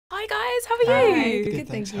Hi guys, how are you? Good,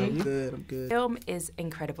 thank you. I'm good. The film is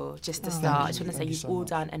incredible. Just to start, I just want to say you've all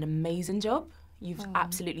done an amazing job. You've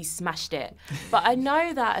absolutely smashed it. But I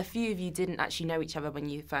know that a few of you didn't actually know each other when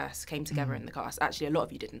you first came together in the cast. Actually, a lot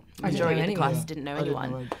of you didn't. The majority of the cast didn't know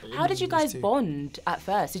anyone. How did you guys bond at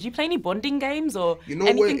first? Did you play any bonding games or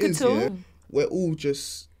anything at all? Yeah? We're all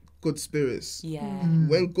just good spirits. Yeah.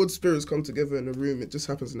 When good spirits come together in a room, it just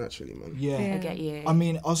happens naturally, man. I get you. I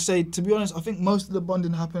mean, I'll say, to be honest, I think most of the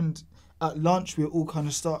bonding happened at lunch. We were all kind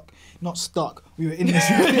of stuck. Not stuck. We were in this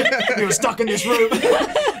room. We were stuck in this room.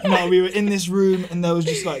 No, we were in this room and there was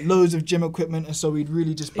just like loads of gym equipment, and so we'd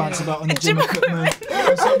really just bounce about on the gym equipment.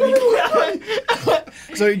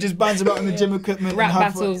 So we just bounce about on the gym equipment. Rap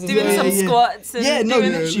and battles Doing some squats. And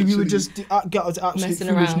literally, we would just get out to absolute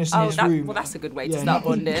foolishness in this room. Well, that's a good way to start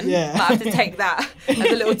bonding. Yeah. Might have to take that as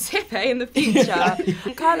a little tip, in the future.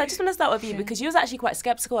 And Karla, I just want to start with you because you was actually quite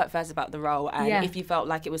sceptical at first about the role and if you felt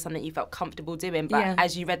like it was something you felt comfortable doing, but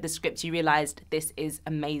as you read the script, you realised this is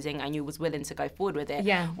amazing and you was willing to go forward with it.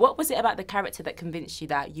 Yeah. What was it about the character that convinced you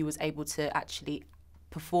that you was able to actually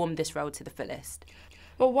perform this role to the fullest?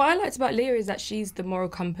 Well, what I liked about Leah is that she's the moral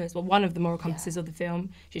compass, well, one of the moral compasses of the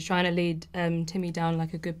film. She's trying to lead Timmy down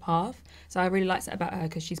like a good path. So I really liked that about her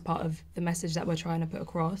because she's part of the message that we're trying to put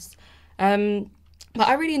across. But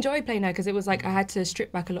I really enjoyed playing her because it was like I had to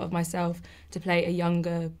strip back a lot of myself to play a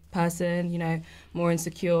younger person, you know, more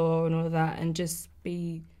insecure and all of that, and just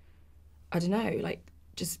be, I don't know, like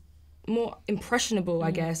just more impressionable,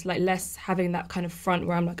 I guess, like less having that kind of front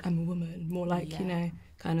where I'm like, I'm a woman, more like, you know,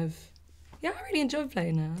 kind of, I really enjoyed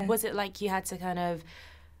playing her. Was it like you had to kind of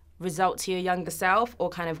result to your younger self or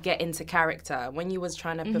kind of get into character? When you was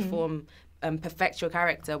trying to perform, perfect your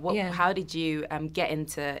character, how did you get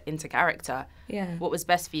into character? Yeah. What was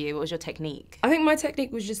best for you? What was your technique? I think my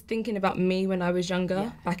technique was just thinking about me when I was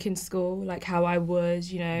younger, back in school, like how I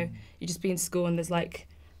was, you know, you just be in school and there's like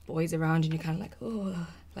boys around and you're kind of like, oh,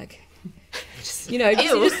 like, just, you know,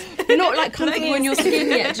 you're not like comfortable in your skin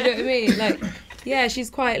yet, do you know what I mean? Like, yeah, she's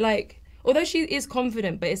quite like, although she is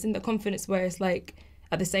confident, but it's in the confidence where it's like,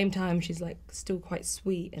 at the same time, she's like still quite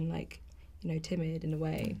sweet and like, you know, timid in a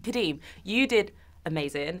way. Kadeem, you did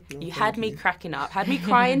amazing. You had me cracking up, had me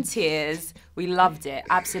crying tears. We loved it,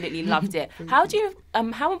 absolutely loved it. How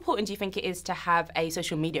important do you think it is to have a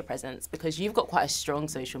social media presence? Because you've got quite a strong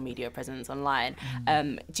social media presence online.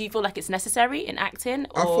 Do you feel like it's necessary in acting?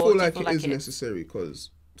 Or I feel like it is necessary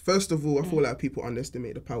because, first of all, I feel like people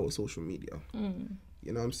underestimate the power of social media.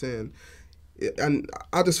 You know what I'm saying? And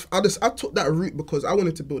I took that route because I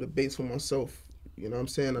wanted to build a base for myself. You know what I'm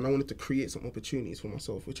saying? And I wanted to create some opportunities for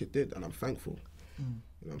myself, which it did, and I'm thankful. You know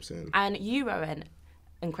what I'm saying? And you, Rohan,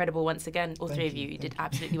 incredible once again. All three of you did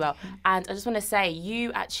absolutely well. And I just want to say,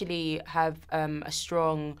 you actually have a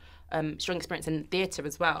strong experience in theatre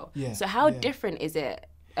as well. Yeah, so how different is it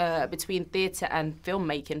between theatre and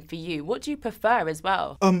filmmaking for you? What do you prefer as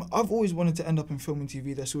well? I've always wanted to end up in film and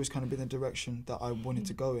TV. That's always kind of been the direction that I wanted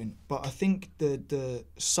to go in. But I think the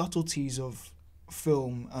subtleties of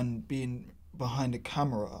film and being behind a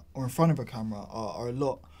camera or in front of a camera are a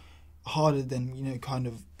lot harder than, you know, kind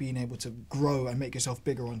of being able to grow and make yourself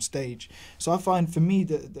bigger on stage. So I find for me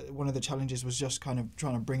that one of the challenges was just kind of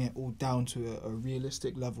trying to bring it all down to a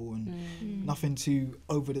realistic level and nothing too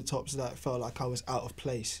over the top so that it felt like I was out of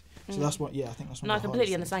place. So that's what, I think that's one of the I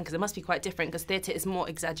completely hardest understand because it must be quite different because theatre is more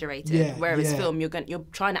exaggerated, whereas film, you're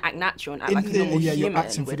trying to act natural and act like a normal human. You're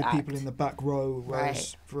acting for the act. people in the back row,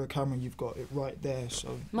 whereas for a camera you've got it right there.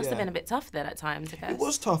 So must have been a bit tough then at times, I guess. It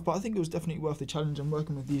was tough, but I think it was definitely worth the challenge, and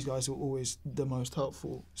working with these guys were always the most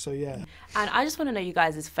helpful. So yeah. And I just want to know you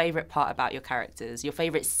guys' favourite part about your characters, your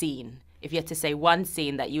favourite scene. If you had to say one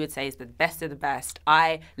scene that you would say is the best of the best,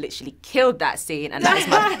 I literally killed that scene, and that is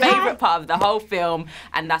my favourite part of the whole film,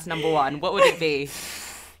 and that's number one. What would it be?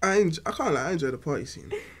 I can't lie, I enjoyed the party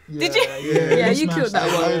scene. Did you? Yeah, you killed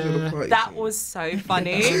that one. I enjoyed the party That scene. was so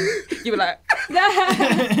funny. You were like...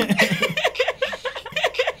 That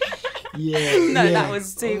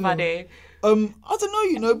was too funny. I don't know,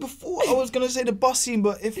 you know, before I was going to say the bus scene,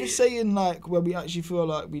 but if we're saying like where we actually feel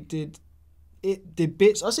like we did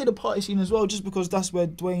bits, I say the party scene as well, just because that's where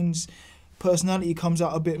Dwayne's personality comes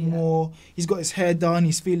out a bit more. He's got his hair done,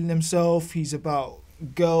 he's feeling himself, he's about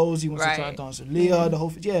girls, he wants to try and dance with Leah, the whole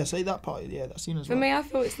say that part, that scene as well. For me, I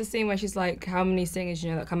feel it's the scene where she's like, how many singers,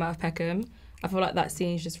 you know, that come out of Peckham? I feel like that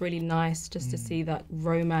scene is just really nice just to see that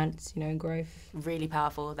romance, you know, and growth. Really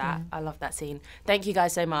powerful, that. I love that scene. Thank you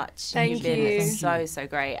guys so much. Thank You've been you. so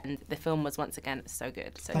great. And the film was once again so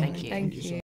good. So thank you. Thank you.